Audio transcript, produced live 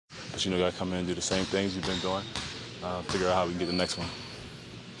But you got to come in and do the same things you've been doing. Figure out how we can get the next one.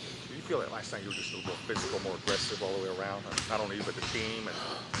 Do you feel like last night you were just a little more physical, more aggressive all the way around? Not only you, but the team.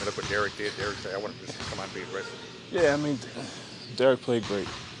 And look what Derrick did. Derrick said, I want to just come out and be aggressive. Yeah, I mean, Derrick played great.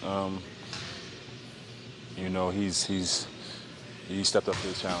 He stepped up to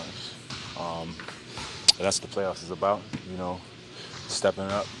the challenge. And that's what the playoffs is about, stepping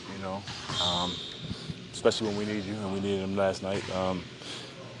up, especially when we need you, and we needed him last night.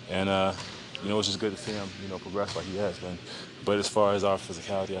 It's just good to see him, progress like he has been. But as far as our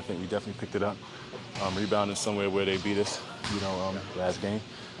physicality, I think we definitely picked it up. Rebounding somewhere where they beat us, last game.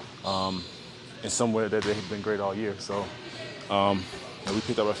 And somewhere that they've been great all year. So, we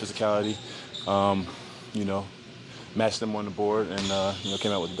picked up our physicality, matched them on the board, and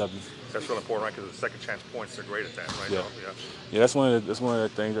came out with the W. That's really important, right? Because the second chance points are great at that, right? Yeah. Yeah, that's one of the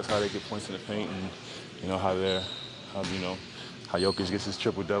things. That's how they get points in the paint, and how Jokic gets his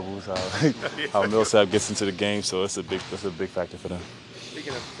triple doubles, how Millsap gets into the game. So that's a big factor for them.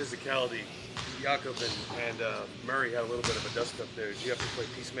 Speaking of physicality, Jakob and Murray had a little bit of a dust-up there. Did you have to play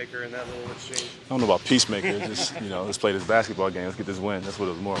peacemaker in that little exchange? I don't know about peacemaker. Just let's play this basketball game. Let's get this win. That's what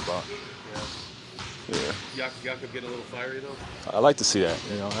it was more about. Yeah. Jakob getting a little fiery though. I like to see that.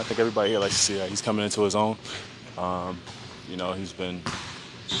 I think everybody here likes to see that. He's coming into his own.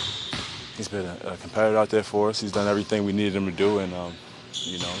 He's been a competitor out there for us. He's done everything we needed him to do, and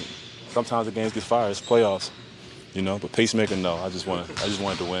sometimes the games get fired. It's playoffs. But pacemaker, no. I just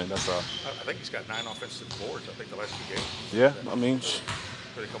wanted to win. That's all. I think he's got 9 offensive boards. I think the last 2 games. Yeah, I mean,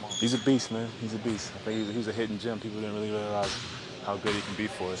 come on. He's a beast, man. He's a beast. I think he's a hidden gem. People didn't really realize how good he can be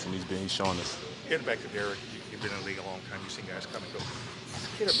for us, and he's showing us. Getting back to Derrick, you've been in the league a long time. You've seen guys come and go.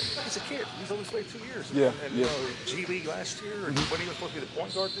 He's a kid. He's only played 2 years. Yeah. G League last year, and when he was supposed to be the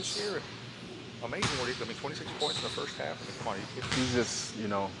point guard this year. Amazing what 26 points in the first half. Come on, he's just,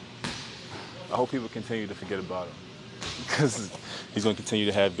 I hope people continue to forget about him, because he's going to continue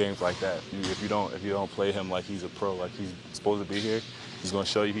to have games like that. If you don't play him like he's a pro, like he's supposed to be here, he's going to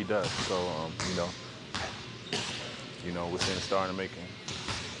show you he does. So, we're seeing a star in the making.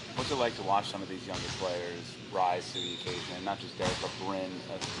 What's it like to watch some of these younger players rise to the occasion, and not just Derrick, but Bryn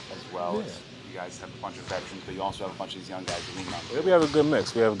as well? Yeah. You guys have a bunch of veterans, but you also have a bunch of these young guys to lean on. Yeah, we have a good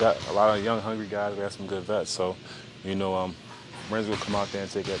mix. We have got a lot of young, hungry guys. We have some good vets. So, Bryn's will come out there and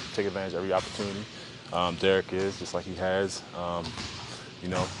take advantage of every opportunity. Derrick is, just like he has.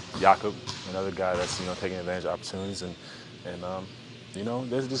 Jakob, another guy that's taking advantage of opportunities, and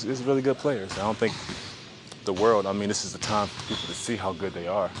there's really good players. I don't think the world. I mean, this is the time for people to see how good they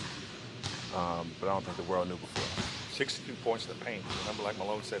are. But I don't think the world knew before. 62 points in the paint. Remember, like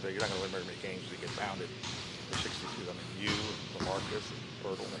Malone said, you're not going to win very many games if you get pounded. For 62, I mean, you, LaMarcus,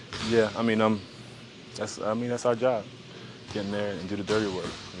 Poeltl. Yeah, that's our job. Get in there and do the dirty work.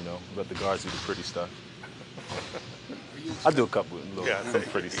 Let the guards do the pretty stuff. I do a couple some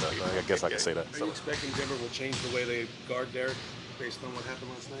pretty stuff. I guess I can say that. Are you expecting Denver will change the way they guard Derrick based on what happened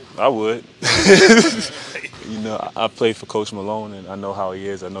last night? I would. I played for Coach Malone, and I know how he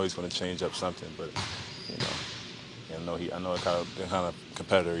is. I know he's going to change up something, but I know the kind of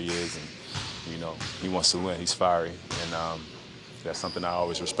competitor he is, and he wants to win. He's fiery, and that's something I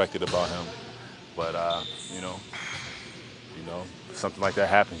always respected about him. But something like that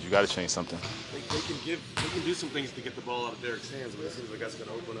happens. You got to change something. They can do some things to get the ball out of Derrick's hands, but it seems like that's going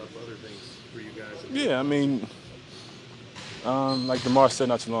to open up other things for you guys. Yeah, I mean, like DeMar said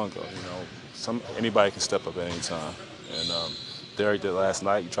not too long ago, anybody can step up at any time. And Derrick did last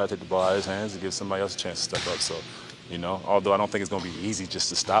night. You try to take the ball out of his hands and give somebody else a chance to step up. So, although I don't think it's going to be easy just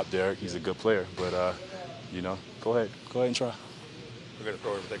to stop Derrick, he's a good player. But, go ahead and try. We're going to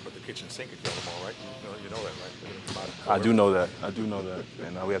throw everything but the kitchen sink at you tomorrow, right? You know that, right? I do know that,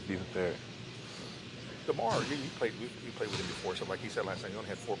 and we have to be prepared. DeMar, you played with him before, so like he said last night, he only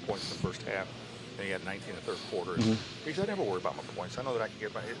had 4 points in the first half, and he had 19 in the third quarter. Mm-hmm. He said, I never worry about my points. I know that I can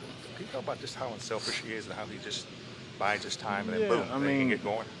get by. Can you know about just how unselfish he is and how he just bides his time and then boom, he can get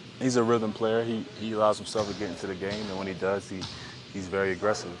going? He's a rhythm player. He allows himself to get into the game, and when he does, he's very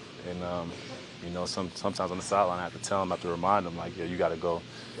aggressive. And sometimes on the sideline, I have to tell him, I have to remind him, like, you got to go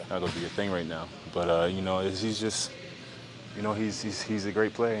do your thing right now. But he's just, he's a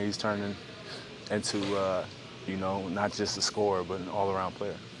great player. And he's turning into, not just a scorer, but an all-around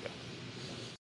player.